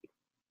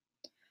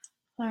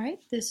All right,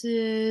 this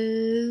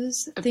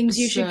is Things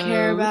You Should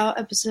Care About,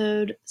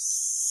 episode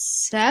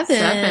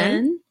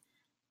 7.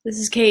 This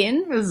is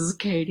Kaiten. This is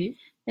Katie.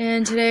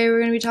 And today we're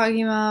going to be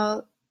talking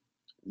about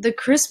the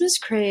Christmas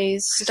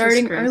craze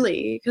starting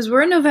early, because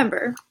we're in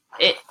November.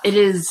 It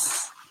is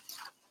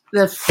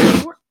the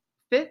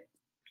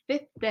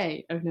fifth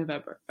day of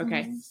November.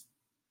 Okay. Mm-hmm.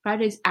 5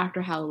 days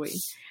after Halloween.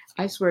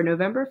 I swear,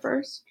 November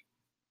 1st,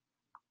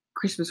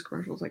 Christmas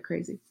commercials like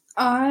crazy.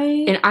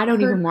 I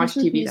don't even watch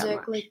Christmas TV music that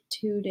much. Like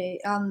 2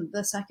 days on the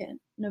 2nd,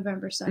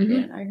 November 2nd.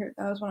 Mm-hmm.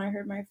 That was when I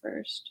heard my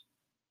first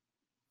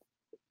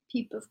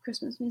peep of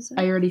Christmas music.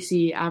 I already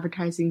see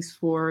advertisings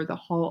for the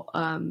whole,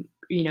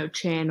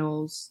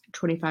 channels,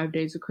 25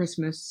 Days of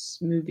Christmas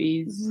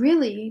movies.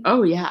 Really?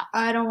 Oh yeah.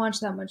 I don't watch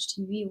that much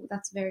TV.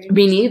 That's very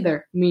Me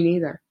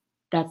neither.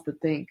 That's the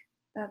thing.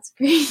 That's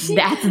crazy.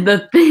 That's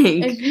the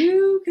thing. If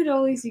you could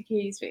only see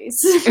Katie's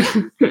face.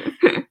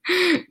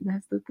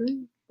 That's the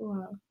thing.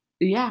 Wow.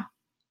 Yeah.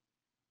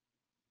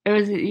 It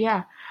was,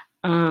 yeah.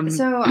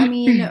 So, I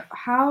mean,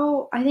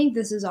 I think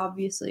this is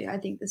way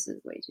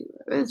too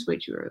early. It's way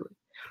too early.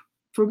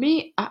 For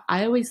me,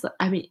 I like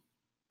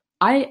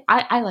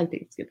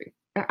Thanksgiving.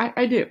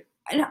 I do.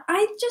 And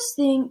I just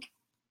think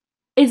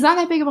it's not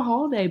that big of a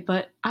holiday,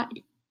 but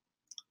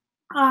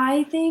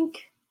I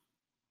think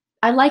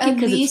I like it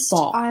because it's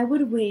fall. I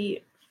would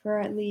wait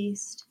for at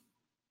least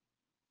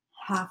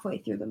halfway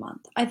through the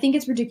month. I think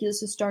it's ridiculous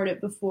to start it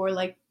before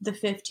like the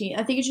 15th.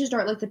 I think it should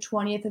start like the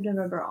 20th of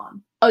November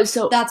on. Oh,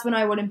 so that's when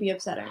I wouldn't be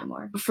upset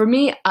anymore. For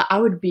me, I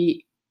would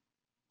be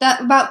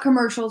that about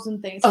commercials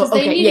and things because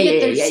they need to get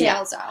their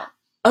sales out.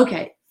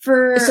 Okay.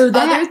 For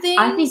other things,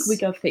 I think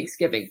week of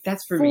Thanksgiving.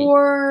 That's for me.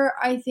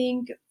 I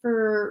think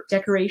for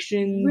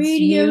decorations,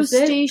 radio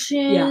music.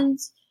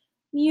 Stations,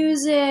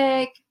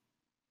 music,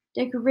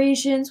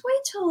 decorations.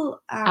 Wait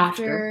till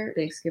after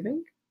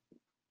Thanksgiving.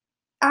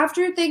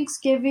 After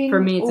Thanksgiving, for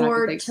me, it's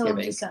or after Thanksgiving.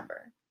 Till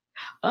December.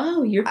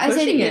 Oh, you're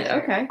pushing it.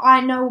 Okay. I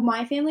know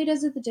my family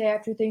does it the day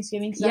after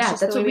Thanksgiving because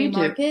that's the way we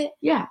mark it.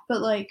 Yeah. But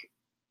like,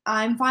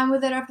 I'm fine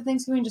with it after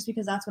Thanksgiving just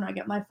because that's when I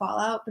get my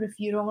fallout. But if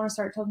you don't want to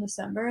start till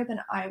December, then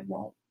I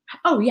won't.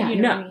 Oh yeah,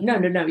 you know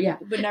no, yeah.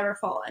 It would never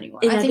fall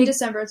anymore. I think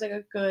December is like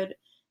a good.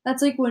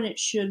 That's like when it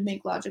should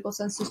make logical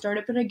sense to start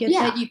it. But I get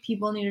that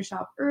people need to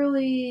shop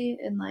early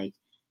and like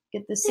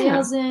get the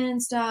sales in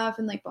and stuff,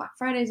 and like Black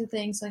Friday's a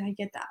thing. So like I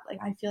get that. Like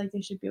I feel like they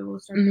should be able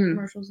to start the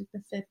commercials like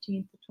the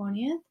 15th, the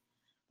 20th,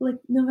 like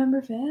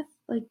November 5th.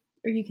 Like,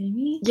 are you kidding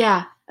me?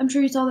 Yeah, I'm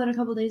sure you saw that a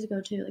couple days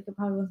ago too. Like it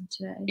probably wasn't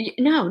today.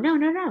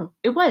 No.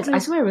 It was. I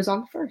swear it was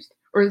on the 1st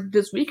or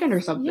this weekend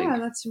or something. Yeah,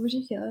 that's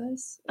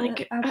ridiculous.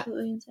 Like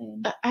absolutely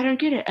insane. I don't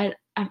get it.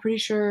 I'm pretty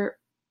sure.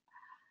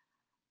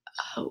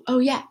 Oh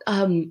yeah.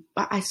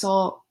 I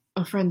saw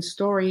a friend's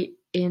story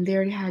and they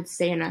already had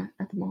Santa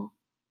at the mall.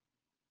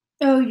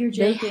 Oh, you're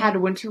joking. They had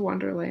Winter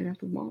Wonderland at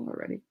the mall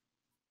already.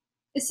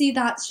 See,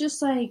 that's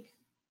just like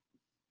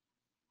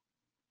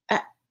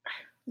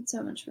it's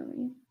so much for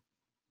me.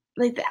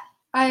 Like that.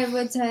 I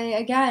would say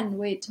again,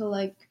 wait till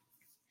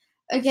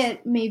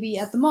maybe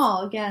at the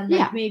mall again.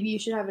 Like maybe you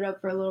should have it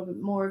up for a little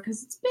bit more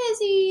because it's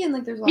busy and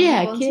like there's a lot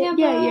of people in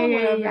Tampa.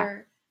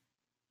 Whatever.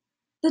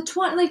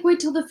 Wait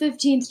till the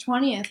 15th,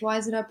 20th. Why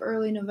is it up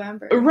early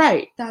November?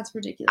 Right. That's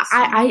ridiculous.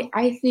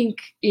 I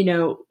think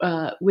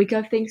week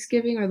of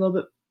Thanksgiving or a little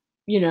bit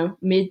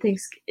mid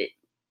Thanksgiving.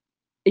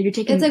 If you're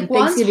taking it's like the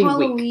Thanksgiving once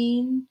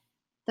Halloween,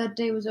 that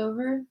day was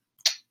over.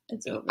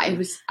 It's over.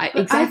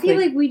 Exactly. I feel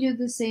like we do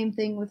the same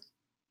thing with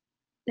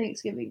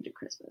Thanksgiving to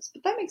Christmas,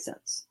 but that makes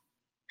sense.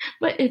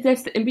 But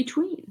that's the in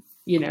between,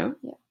 Yeah.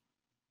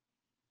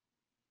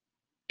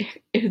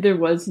 If there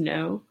was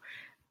no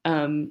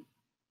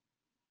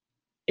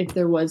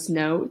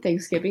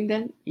Thanksgiving,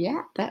 then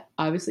that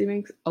obviously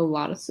makes a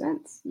lot of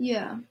sense.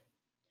 Yeah.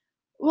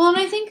 Well, and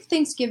I think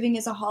Thanksgiving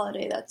is a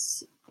holiday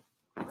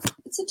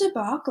it's a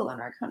debacle in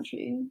our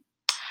country.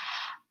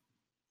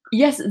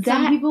 Yes,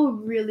 some people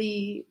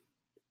really,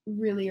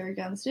 really are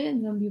against it,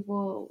 and some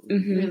people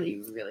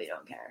really, really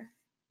don't care.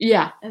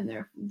 Yeah, and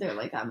they're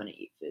like, I'm gonna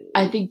eat food.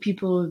 I think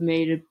people have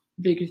made a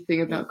bigger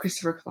thing about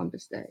Christopher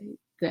Columbus Day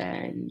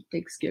than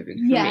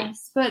Thanksgiving.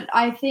 Yes, but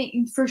I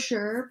think for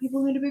sure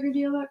people made a bigger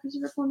deal about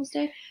Christopher Columbus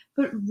Day.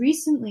 But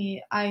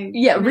recently,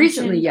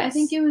 recently, I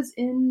think it was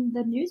in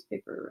the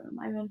newspaper room.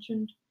 I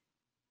mentioned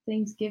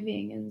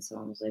Thanksgiving, and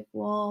someone was like,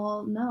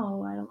 well,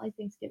 no, I don't like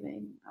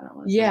Thanksgiving. I don't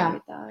want to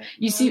celebrate that.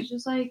 It's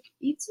just like,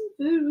 eat some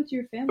food with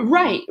your family.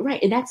 Right,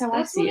 and that's how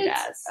I see it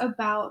as.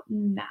 About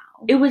now.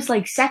 It was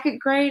like 2nd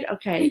grade.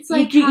 Okay, it's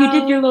like you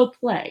did your little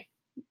play.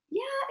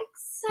 Yeah,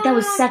 exactly. That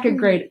was 2nd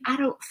grade. I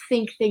don't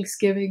think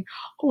Thanksgiving.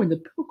 Oh, and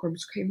the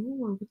Pilgrims came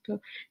over with the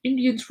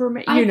Indians for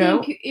I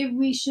think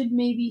we should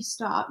maybe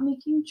stop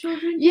making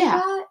children do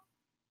that.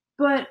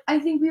 But I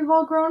think we've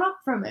all grown up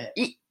from it.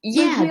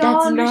 Yeah, we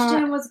all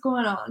understand what's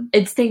going on.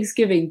 It's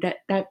Thanksgiving.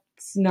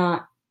 That's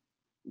not.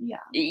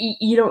 Yeah.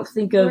 You don't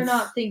think of. We're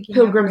not thinking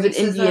Pilgrims of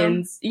and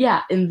Indians.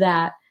 Yeah, in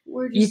that.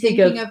 We're just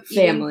thinking of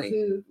family.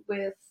 Eating food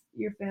with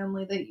your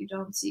family that you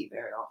don't see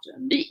very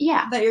often.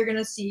 Yeah. That you're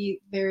gonna see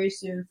very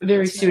soon.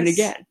 Very soon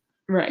again.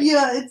 Right.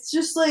 Yeah, it's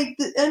just like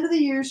the end of the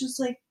year is just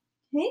like,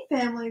 hey,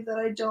 family that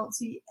I don't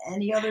see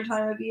any other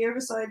time of year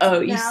besides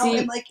now.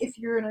 And like, if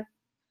you're in a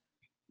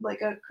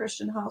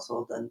Christian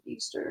household, then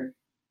Easter.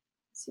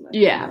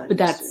 Yeah, but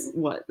that's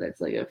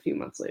like a few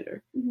months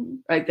later. Mm-hmm.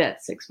 Like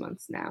that's 6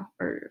 months now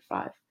or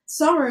 5.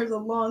 Summer is a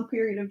long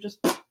period of just.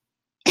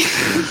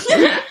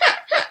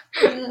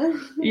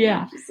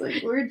 Yeah. Just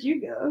like, where'd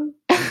you go?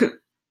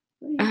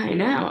 I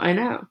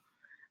know.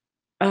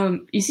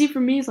 You see, for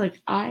me, it's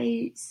like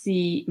I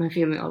see my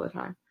family all the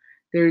time.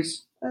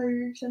 This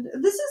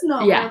is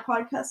not what our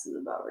podcast is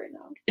about right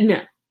now.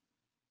 No.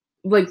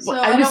 Like, so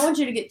I don't want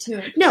you to get too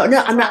into No,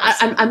 I'm not.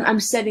 I'm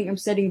setting it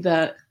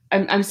up.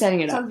 I'm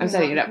setting it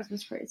up.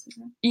 Christmas praise,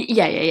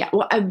 Yeah.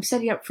 Well, I'm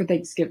setting up for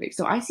Thanksgiving,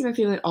 so I see my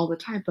family all the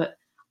time, but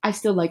I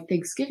still like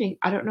Thanksgiving.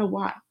 I don't know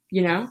why.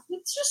 You know,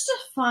 it's just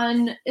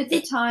it's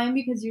a time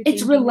because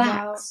it's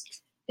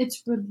relaxed.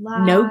 It's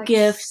relaxed. No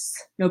gifts.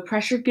 No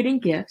pressure getting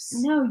gifts.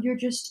 No, you're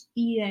just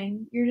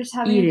eating. You're just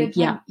having a good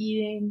time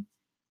eating.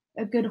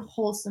 A good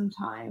wholesome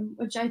time,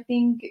 which I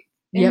think.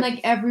 And,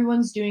 like,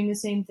 everyone's doing the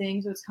same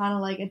thing, so it's kind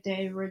of like a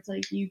day where it's,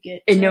 like, you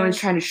get and no one's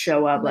trying to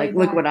show up, like,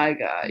 look what I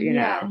got, you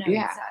know? No,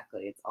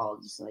 exactly. It's all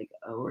just like,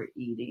 oh, we're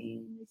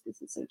eating.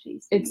 This is so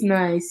tasty. It's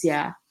nice,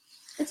 yeah.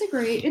 It's a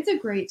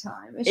great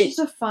time. It's just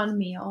a fun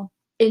meal.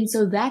 And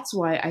so that's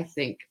why I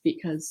think,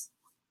 because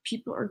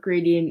people are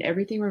greedy and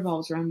everything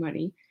revolves around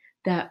money,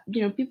 that,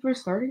 you know, people are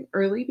starting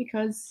early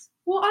because...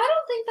 Well, I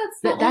don't think that's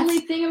the only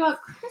thing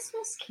about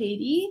Christmas,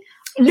 Katie.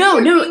 No,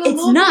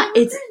 it's not.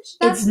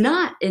 It's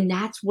not, and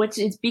that's what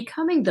it's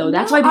becoming, though.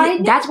 That's why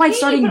it's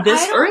starting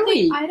this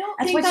early. I don't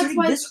think that's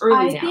why this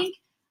early now.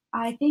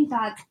 I think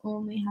that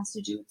only has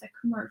to do with the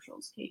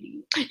commercials,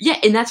 Katie. Yeah,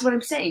 and that's what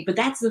I'm saying. But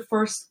that's the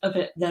first of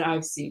it that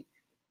I've seen.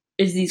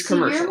 Is these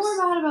commercials? You're more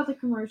mad about the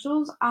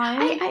commercials.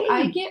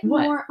 I get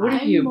more. What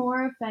are you? I'm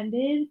more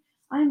offended.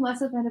 I'm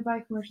less offended by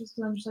commercials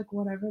because I'm just like,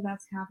 whatever.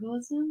 That's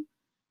capitalism.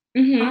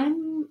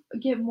 Mm-hmm. I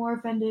get more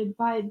offended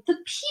by the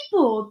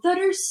people that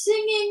are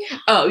singing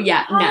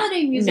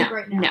holiday music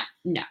right now.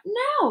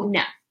 No.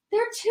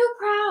 They're too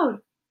proud.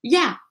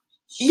 Yeah.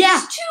 She's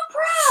too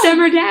proud.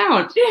 Simmer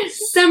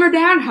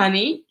down,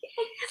 honey.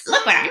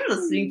 Look what I'm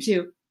listening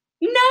to.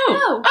 No.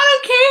 I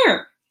don't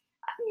care.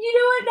 You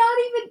know what? Not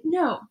even.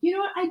 No. You know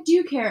what? I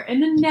do care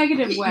in a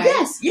negative way.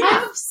 Yes. Yeah.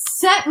 I'm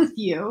upset with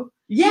you.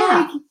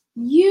 Yeah. Like,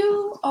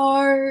 you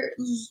are,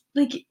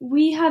 like,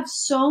 we have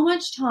so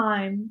much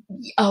time.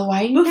 Oh,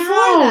 I know. Before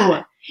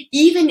that.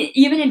 Even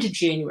into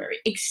January.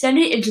 Extend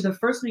it into the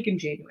first week in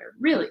January.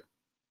 Really.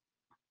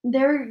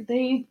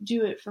 They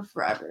do it for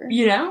forever.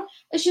 You know?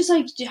 It's just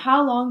like,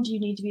 how long do you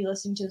need to be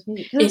listening to this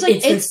music?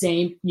 It's the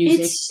same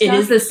music. It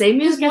is the same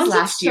music as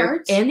last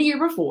year and the year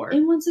before.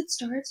 And once it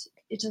starts,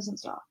 it doesn't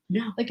stop.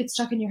 No. Like, it's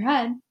stuck in your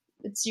head.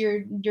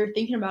 You're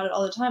thinking about it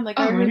all the time. Like,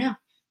 I know.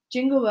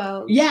 Jingle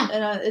Bells. Yeah.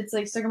 And it's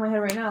like stuck in my head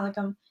right now. Like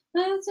I'm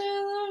not gonna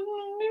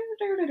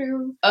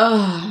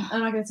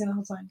sing the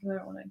whole song because I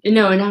don't want to.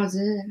 No, and now it's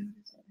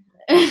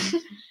that's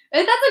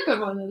a good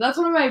one. That's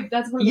one of my.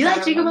 You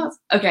like Jingle Bells?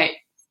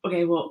 Okay.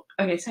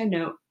 Side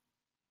note.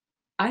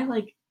 I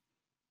like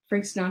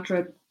Frank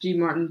Sinatra, G.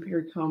 Martin,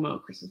 Perry Como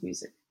Christmas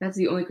music. That's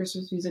the only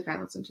Christmas music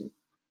I listen to.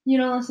 You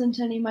don't listen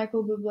to any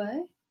Michael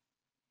Bublé?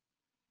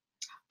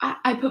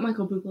 I put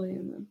Michael Bublé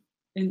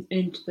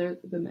into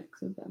the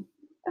mix of them.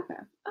 Okay.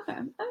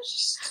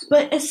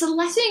 But it's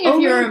selecting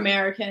if you're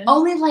American.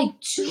 Only like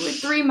 2 or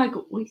 3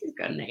 Michael. Well, he's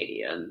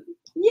Canadian.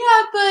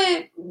 Yeah,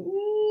 but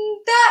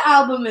that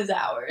album is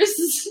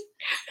ours.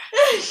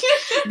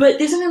 But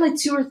there's only like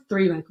 2 or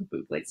 3 Michael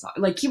Bublé songs.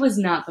 Like, he was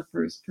not the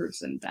first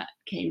person that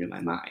came to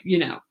my mind, you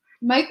know.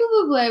 Michael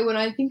Bublé, when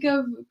I think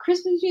of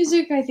Christmas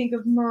music, I think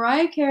of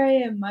Mariah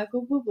Carey and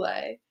Michael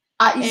Bublé.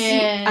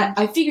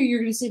 I figure you're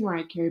going to say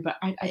Mariah Carey, but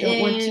I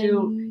don't want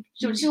to.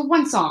 So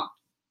one song.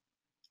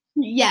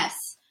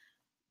 Yes.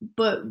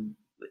 But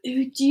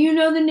do you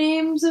know the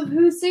names of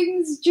who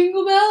sings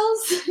Jingle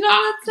Bells and all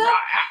that stuff?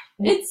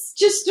 It's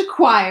just a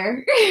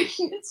choir.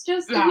 It's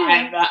just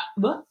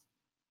what?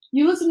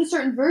 You listen to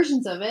certain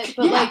versions of it,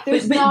 but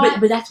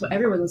but that's what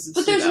everyone listens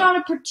to. But there's not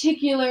a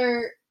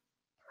particular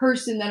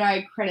person that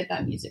I credit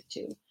that music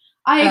to.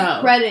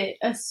 I credit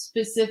a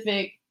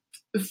specific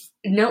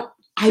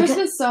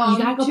Christmas song.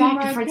 You gotta go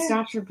back to Frank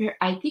Sinatra.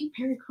 I think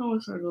Perry Como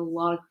started a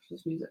lot of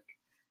Christmas music.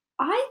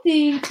 I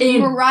think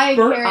Mariah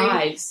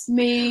Carey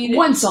made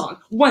one song.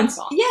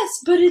 Yes,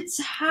 but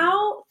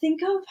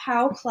think of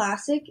how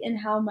classic and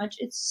how much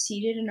it's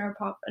seated in our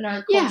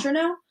culture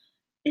now.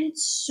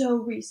 It's so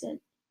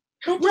recent.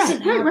 That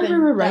doesn't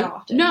happen that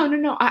often.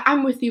 No.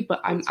 I'm with you,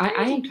 but I am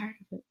tired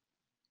of it.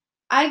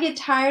 I get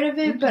tired of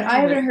it, but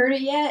I haven't heard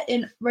it yet.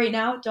 And right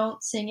now,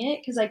 don't sing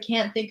it because I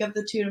can't think of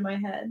the tune in my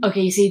head.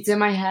 Okay, you see, it's in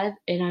my head,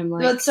 and I'm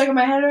like, it's stuck in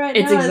my head right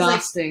now. It's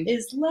exhausting.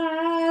 It's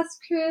last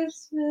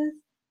Christmas.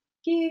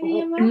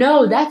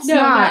 No, that's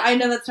not. I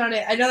know that's not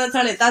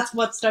it. That's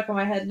what's stuck in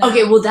my head now.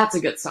 Okay, well, that's a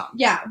good song.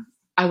 Yeah.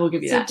 I will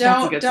give you that.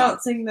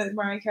 Don't sing the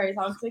Mariah Carey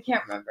song because I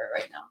can't remember it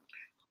right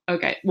now.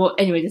 Okay, well,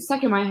 anyway, it's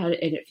stuck in my head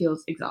and it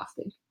feels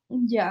exhausting.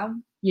 Yeah.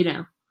 You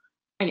know.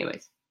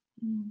 Anyways.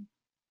 Mm.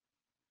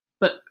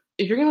 But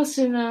if you're gonna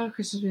listen to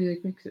Christmas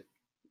music,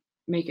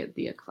 make it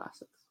the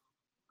classics.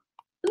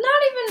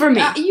 Not even for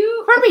me.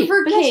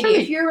 For Katie,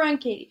 if you're around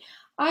Katie,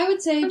 I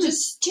would say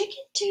just stick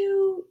it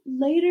to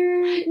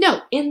later.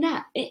 No, in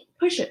that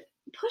push it,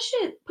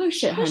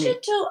 honey.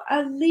 Till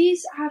at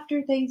least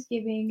after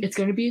Thanksgiving. It's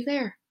gonna be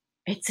there.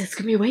 It's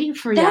gonna be waiting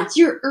for you. That's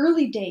your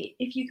early date.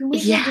 If you can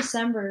wait till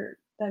December,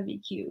 that'd be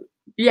cute.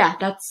 Yeah,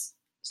 that's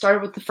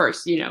started with the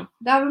first.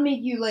 That would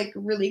make you like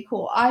really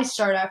cool. I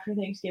start after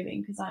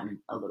Thanksgiving because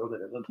I'm a little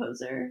bit of a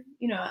poser.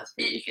 As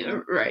per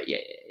usual. Right?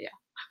 Yeah.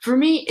 For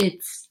me,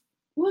 it's.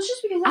 Well, it's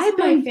just because that's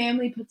when my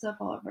family puts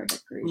up all of our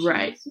decorations.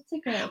 Right. So it's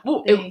like a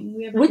thing.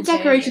 We have with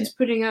decorations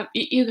putting up,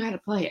 you gotta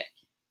play it.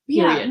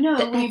 Period. Yeah, no,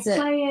 we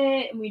play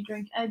it and we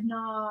drink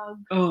eggnog.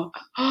 Oh,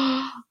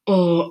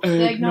 eggnog.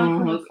 The eggnog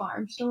from the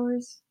farm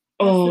stores.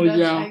 That's the best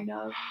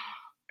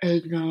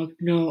eggnog.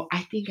 No,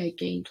 I think I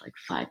gained like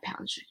 5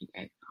 pounds drinking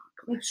eggnog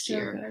last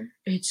year.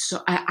 Good. It's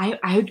so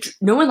I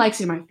no one likes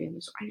it in my family,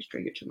 so I just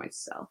drink it to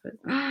myself. And,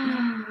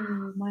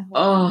 my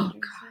whole God.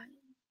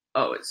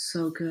 Oh, it's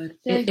so good.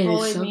 They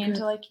bullied me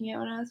into liking it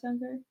when I was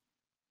younger.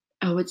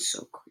 Oh, it's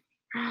so cool.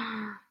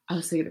 I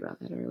was thinking about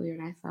that earlier,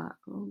 and I thought,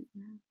 oh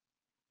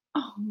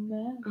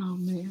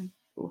man.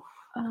 Oof.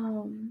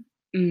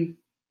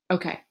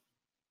 Okay.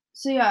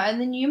 So yeah, and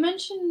then you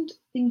mentioned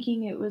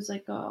thinking it was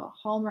like a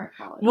Hallmark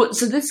holiday. Well,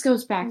 so this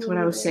goes back to what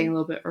I was saying a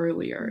little bit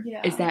earlier.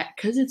 Yeah. Is that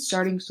because it's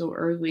starting so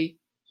early,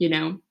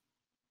 and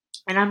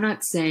I'm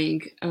not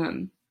saying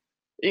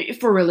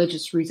for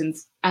religious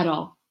reasons at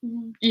all,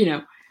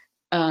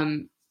 but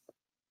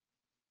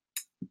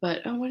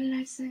what did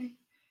I say?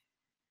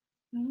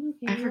 Oh,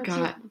 I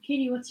forgot.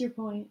 Katie, what's your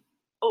point?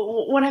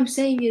 What I'm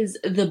saying is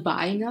the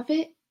buying of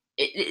it.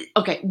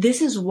 Okay,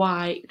 this is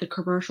why the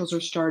commercials are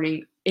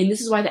starting, and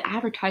this is why the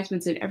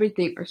advertisements and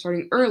everything are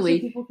starting early.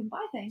 So people can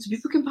buy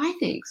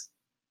things.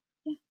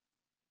 Yeah.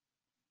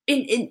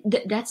 And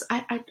that's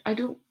I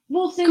don't.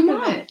 Well, think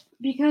of it,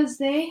 because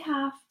they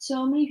have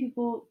so many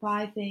people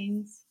buy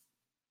things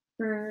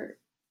for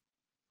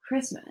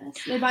Christmas.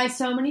 They buy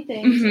so many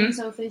things, and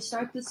so if they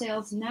start the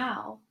sales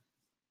now,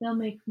 they'll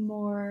make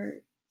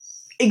more.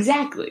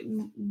 Exactly.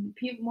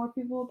 More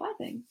people will buy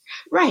things.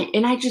 Right,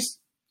 and I just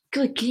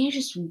can you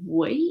just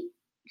wait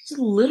just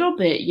a little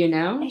bit?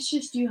 It's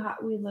just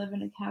we live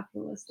in a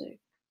capitalistic.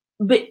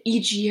 But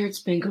each year it's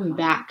been going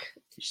back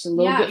just a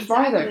little bit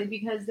farther.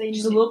 Because they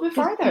just a little bit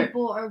farther.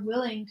 People are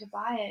willing to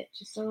buy it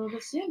just a little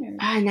bit sooner.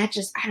 And that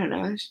just I don't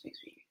know. It just makes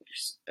me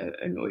just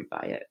annoyed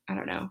by it. I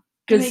don't know.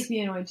 It makes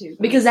me annoyed too.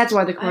 Because that's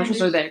why the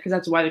commercials are there. Because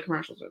that's why the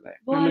commercials are there.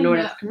 Well, I'm annoyed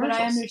at the commercials.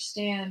 But I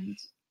understand.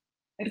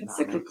 It's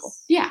cyclical.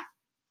 Yeah.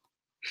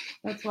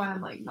 That's why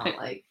I'm like not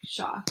like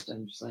shocked.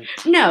 I'm just like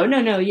no,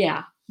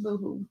 yeah.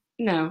 Boo-hoo.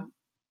 No,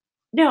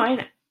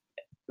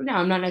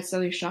 I'm not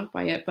necessarily shocked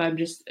by it, but I'm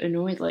just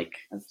annoyed. Like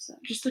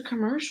upset. Just the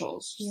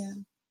commercials. Yeah.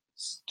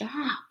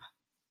 Stop.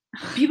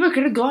 People are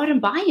gonna go out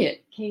and buy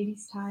it.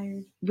 Katie's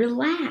tired.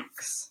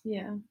 Relax.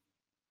 Yeah.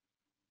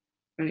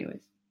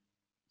 Anyways.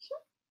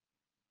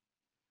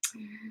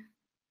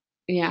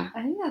 Yeah.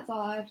 I think that's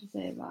all I have to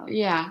say about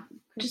Christmas.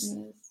 Just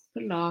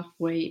put it off.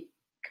 Wait.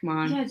 Come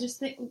on. Yeah,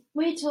 just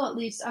wait till at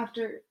least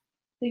after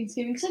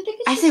Thanksgiving. Because I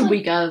think I say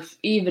week of.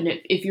 Even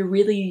if you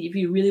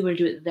really want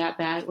to do it that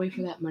bad, wait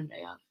for that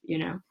Monday off.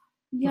 Yeah,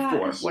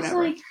 before it's just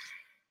whatever. Like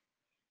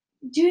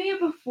doing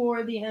it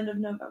before the end of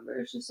November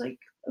is just like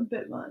a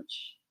bit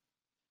much.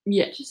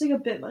 Yeah, it's just like a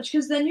bit much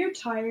because then you're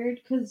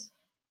tired because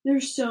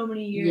there's so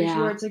many years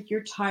where it's like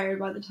you're tired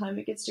by the time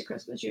it gets to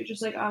Christmas. You're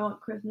just like, I want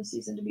Christmas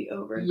season to be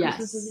over. Yes.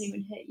 Christmas hasn't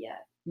even hit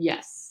yet.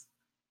 Yes.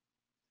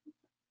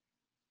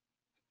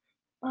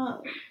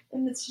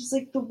 And it's just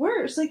like the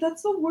worst. Like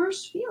that's the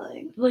worst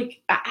feeling.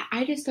 Like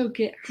I just don't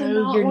get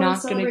how you're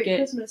not gonna get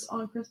Christmas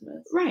on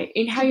Christmas, right?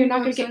 And how you're not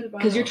gonna get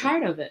because you're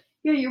tired of it.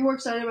 Yeah, you're more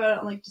excited about it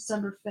on like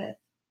December 5th.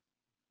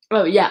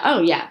 Oh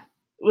yeah.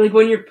 Like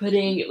when you're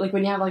putting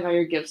when you have like all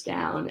your gifts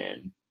down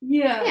and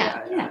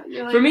yeah.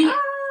 You're like, for me,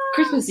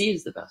 Christmas Eve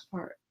is the best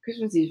part.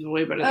 Christmas Eve is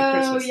way better than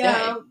Christmas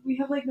Day. We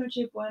have like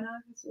Noche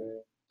Buena.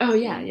 Oh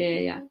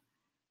yeah.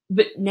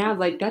 But now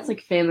like that's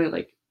like family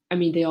like. I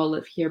mean, they all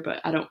live here,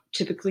 but I don't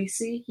typically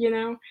see,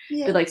 Yeah.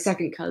 They're like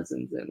second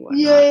cousins and whatnot.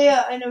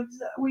 Yeah, I know.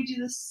 We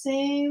do the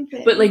same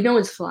thing. But like, no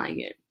one's flying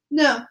in.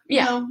 No.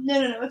 Yeah.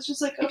 No. It's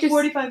just like a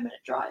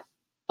 45-minute drive.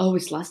 Oh,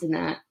 it's less than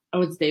that.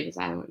 Oh, it's Davis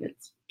Island.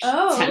 It's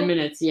 10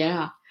 minutes,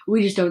 yeah.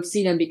 We just don't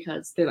see them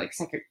because they're like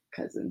second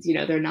cousins,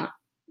 They're not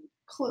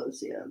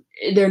close, yeah.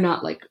 They're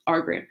not like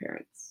our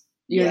grandparents.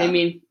 You know what I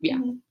mean? Yeah.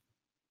 Mm-hmm.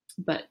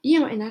 But,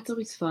 and that's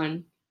always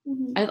fun.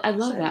 Mm-hmm. I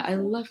love that. I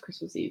love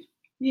Christmas Eve.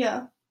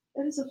 Yeah.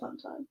 It is a fun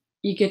time.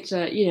 You get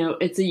to,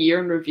 it's a year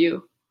in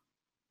review.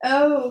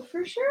 Oh,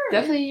 for sure.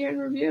 Definitely a year in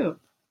review.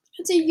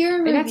 It's a year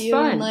in review.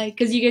 And that's fun.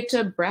 Because you get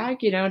to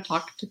brag,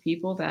 talk to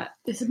people that...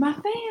 This is my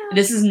fam.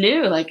 This is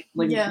new. Look,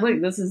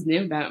 this is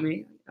new about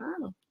me.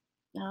 Oh.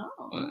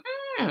 Wow.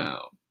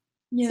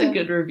 Yeah. It's a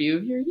good review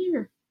of your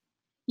year.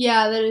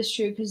 Yeah, that is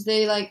true. Because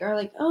they, are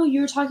like, oh,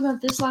 you were talking about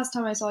this last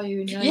time I saw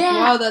you. And you're like,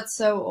 wow, that's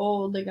so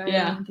old. Like, I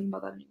don't even think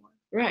about that anymore.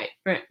 Right.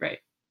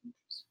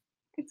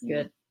 It's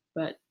good,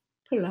 but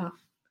put it off.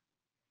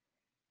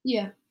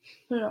 Yeah,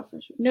 put it off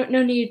for sure.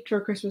 No need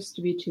for Christmas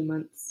to be 2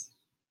 months.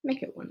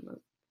 Make it 1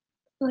 month.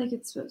 Like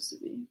it's supposed to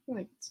be.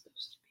 Like it's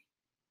supposed to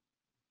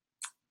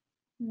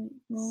be. Right,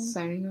 well,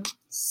 Signing off.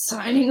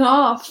 Signing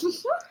off.